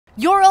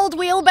Your old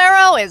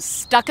wheelbarrow is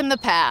stuck in the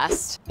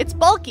past. It's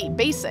bulky,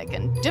 basic,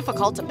 and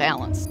difficult to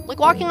balance, like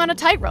walking on a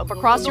tightrope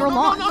across your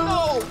lawn.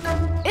 No.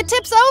 It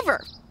tips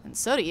over, and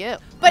so do you.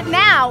 But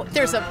now,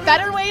 there's a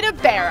better way to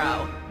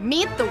barrow.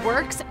 Meet the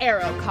Worx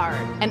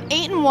Aerocart, an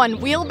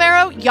 8-in-1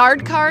 wheelbarrow,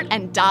 yard cart,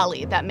 and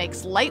dolly that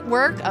makes light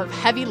work of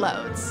heavy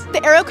loads.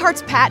 The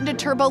Aerocart's patented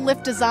turbo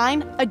lift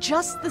design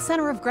adjusts the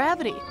center of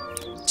gravity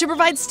to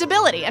provide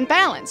stability and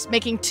balance,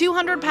 making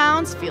 200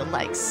 pounds feel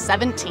like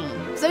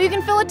 17. So you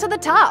can fill it to the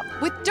top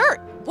with dirt,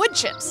 wood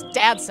chips,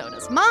 dad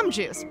sodas, mom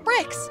juice,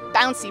 bricks,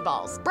 bouncy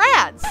balls,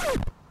 brads.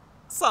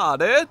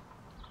 Sorted.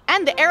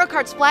 And the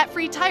Aerocart's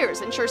flat-free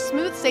tires ensure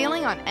smooth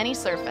sailing on any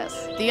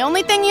surface. The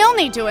only thing you'll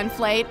need to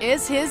inflate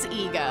is his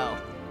ego.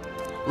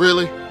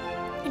 Really?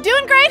 You're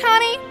doing great,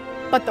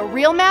 honey! But the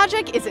real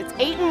magic is its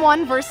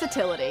 8-in-1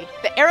 versatility.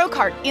 The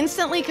Aerocart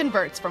instantly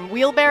converts from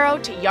wheelbarrow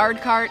to yard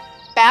cart,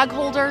 bag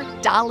holder,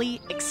 dolly,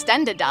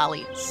 extended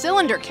dolly,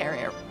 cylinder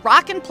carrier,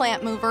 rock and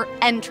plant mover,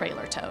 and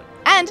trailer tote.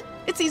 And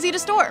it's easy to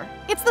store.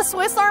 It's the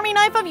Swiss Army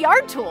knife of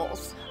yard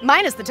tools.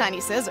 Mine is the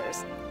tiny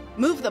scissors.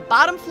 Move the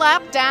bottom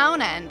flap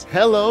down and...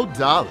 Hello,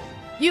 Dolly.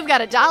 You've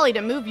got a dolly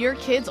to move your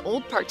kids'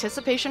 old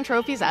participation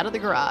trophies out of the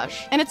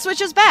garage. And it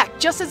switches back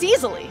just as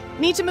easily.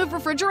 Need to move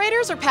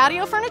refrigerators or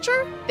patio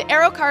furniture? The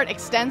Aerocart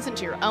extends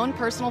into your own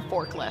personal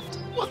forklift.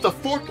 What, the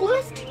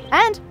forklift?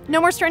 And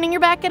no more straining your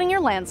back getting your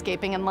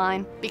landscaping in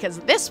line, because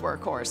this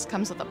workhorse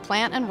comes with a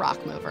plant and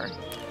rock mover.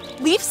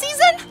 Leaf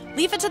season?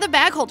 Leaf it to the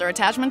bag holder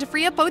attachment to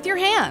free up both your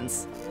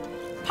hands.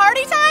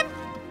 Party time?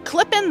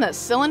 Clip in the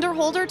cylinder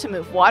holder to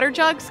move water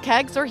jugs,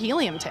 kegs, or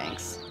helium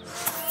tanks.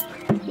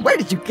 Where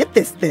did you get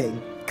this thing?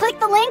 Click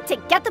the link to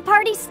get the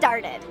party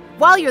started.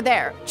 While you're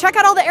there, check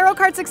out all the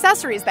Aerocart's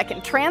accessories that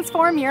can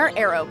transform your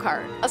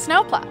Aerocart. A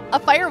snowplow, a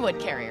firewood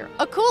carrier,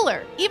 a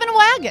cooler, even a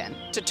wagon,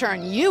 to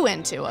turn you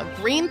into a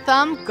green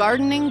thumb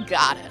gardening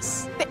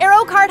goddess. The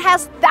Aerocart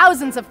has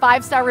thousands of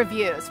 5-star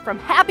reviews from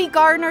happy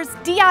gardeners,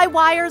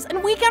 DIYers,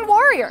 and weekend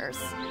warriors.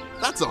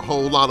 That's a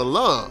whole lot of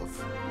love.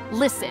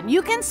 Listen,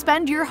 you can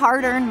spend your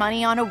hard-earned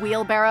money on a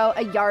wheelbarrow,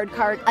 a yard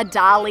cart, a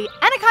dolly,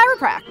 and a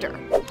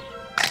chiropractor.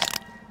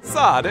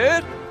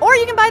 Sorted. Or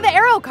you can buy the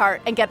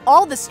Aerocart and get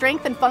all the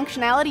strength and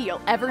functionality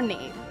you'll ever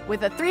need.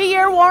 With a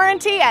 3-year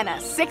warranty and a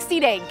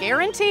 60-day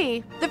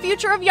guarantee, the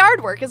future of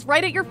yard work is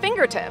right at your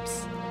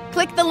fingertips.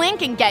 Click the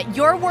link and get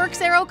your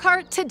Worx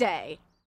Aerocart today.